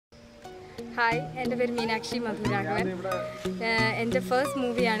Hi, എൻ്റെ പേര് മീനാക്ഷി മധുരാഘവൻ. എൻ്റെ ഫസ്റ്റ്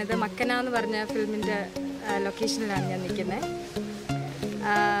മൂവിയാണിത്. മക്കന എന്ന് പറഞ്ഞ ഫിലിമിൻ്റെ ലൊക്കേഷനിലാണ് ഞാൻ നിൽക്കുന്നത്.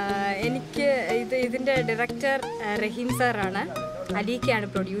 എനിക്ക് ഇതിൻ്റെ ഡയറക്ടർ റഹീം സാറാണ്. അലീക്കയാണ്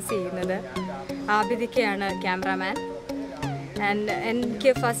പ്രൊഡ്യൂസ് ചെയ്യുന്നത്. ആബിദിക്കയാണ് ക്യാമറാമാൻ. ആൻഡ്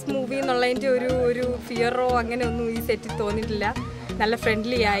എനിക്ക് ഫസ്റ്റ് മൂവി എന്നുള്ളതിൻ്റെ ഒരു ഫിയറോ അങ്ങനെ ഒന്നും ഈ സെറ്റിൽ തോന്നിയിട്ടില്ല. നല്ല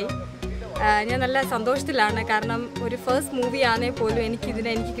ഫ്രണ്ട്ലി ആയി. ഞാൻ നല്ല സന്തോഷത്തിലാണ്. കാരണം ഒരു ഫസ്റ്റ് മൂവി ആണെങ്കിൽ പോലും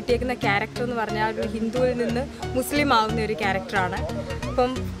എനിക്ക് കിട്ടിയേക്കുന്ന ക്യാരക്ടർ എന്ന് പറഞ്ഞാൽ ഒരു ഹിന്ദുവിൽ നിന്ന് മുസ്ലിം ആവുന്ന ഒരു ക്യാരക്ടറാണ്.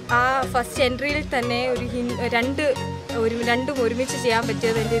 അപ്പം ആ ഫസ്റ്റ് എൻട്രിയിൽ തന്നെ രണ്ടും ഒരുമിച്ച് ചെയ്യാൻ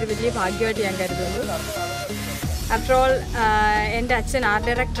പറ്റിയത് എൻ്റെ ഒരു വലിയ ഭാഗ്യമായിട്ട് ഞാൻ കരുതുന്നു. ആഫ്റ്റർ ഓൾ എൻ്റെ അച്ഛൻ ആർട്ട്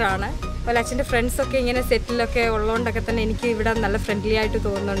ഡയറക്ടറാണ്. അതുപോലെ അച്ഛൻ്റെ ഫ്രണ്ട്സൊക്കെ ഇങ്ങനെ സെറ്റിലൊക്കെ ഉള്ളതുകൊണ്ടൊക്കെ തന്നെ എനിക്ക് ഇവിടെ നല്ല ഫ്രണ്ട്ലി ആയിട്ട്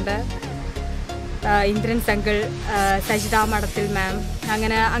തോന്നുന്നുണ്ട്. ഇന്ദ്രൻ സങ്കിൾ, സജിത മഠത്തിൽ മാം,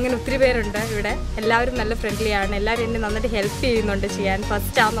 അങ്ങനെ ഒത്തിരി പേരുണ്ട് ഇവിടെ. എല്ലാവരും നല്ല ഫ്രണ്ട്ലിയാണ്. എല്ലാവരും എന്നെ നന്നായിട്ട് ഹെൽപ്പ് ചെയ്യുന്നുണ്ട് ചെയ്യാൻ.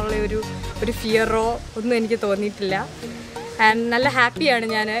 ഫസ്റ്റാണെന്നുള്ള ഒരു ഫിയറോ ഒന്നും എനിക്ക് തോന്നിയിട്ടില്ല. ആൻഡ് നല്ല ഹാപ്പിയാണ്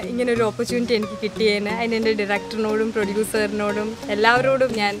ഞാൻ ഇങ്ങനൊരു ഓപ്പർച്യൂണിറ്റി എനിക്ക് കിട്ടിയതിന്. അതിനെൻ്റെ ഡയറക്ടറിനോടും പ്രൊഡ്യൂസറിനോടും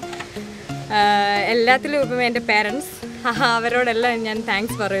എല്ലാവരോടും ഞാൻ എല്ലാത്തിലും ഇപ്പം എൻ്റെ പേരൻസ് അവരോടെല്ലാം ഞാൻ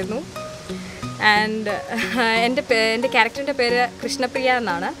താങ്ക്സ് പറയുന്നു. ആൻഡ് എൻ്റെ ക്യാരക്ടറിൻ്റെ പേര് കൃഷ്ണപ്രിയ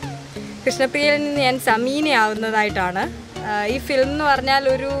എന്നാണ്. കൃഷ്ണപ്രിയയിൽ നിന്ന് ഞാൻ സമീനയാവുന്നതായിട്ടാണ്. ഈ ഫിലിം എന്ന് പറഞ്ഞാൽ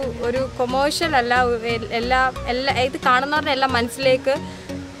ഒരു കൊമേഴ്ഷ്യൽ അല്ല. ഇത് കാണുന്നവരുടെ എല്ലാം മനസ്സിലേക്ക്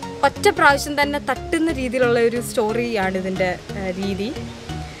ഒറ്റ പ്രാവശ്യം തന്നെ തട്ടുന്ന രീതിയിലുള്ള ഒരു സ്റ്റോറിയാണ് ഇതിൻ്റെ രീതി.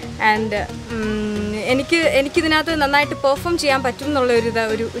 ആൻഡ് എനിക്കിതിനകത്ത് നന്നായിട്ട് പെർഫോം ചെയ്യാൻ പറ്റും എന്നുള്ള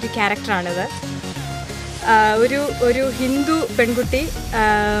ഒരു ക്യാരക്ടറാണിത്. ഒരു ഹിന്ദു പെൺകുട്ടി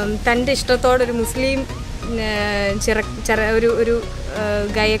തൻ്റെ ഇഷ്ടത്തോടൊരു മുസ്ലിം ഒരു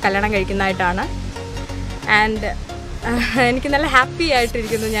ഗയെ കല്യാണം കഴിക്കുന്നതായിട്ടാണ്. ആൻഡ് എനിക്ക് നല്ല ഹാപ്പി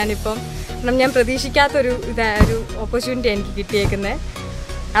ആയിട്ടിരിക്കുന്നു ഞാനിപ്പം. കാരണം ഞാൻ പ്രതീക്ഷിക്കാത്തൊരു ഓപ്പർച്യൂണിറ്റി എനിക്ക് കിട്ടിയേക്കുന്നത്.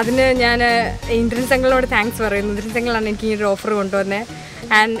 അതിന് ഞാൻ ഇന്ദ്രൻ സങ്കിളിനോട് താങ്ക്സ് പറയുന്നു. ഇന്ദ്രൻ സങ്കിളാണ് എനിക്ക് ഈ ഒരു ഓഫർ കൊണ്ടുവന്നത്.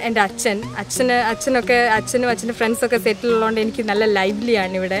 ആൻഡ് എൻ്റെ അച്ഛനും അച്ഛൻ്റെ ഫ്രണ്ട്സൊക്കെ സെറ്റിലുള്ളതുകൊണ്ട് എനിക്ക് നല്ല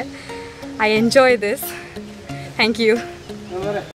ലൈവ്ലിയാണ് ഇവിടെ. I enjoy this. Thank you.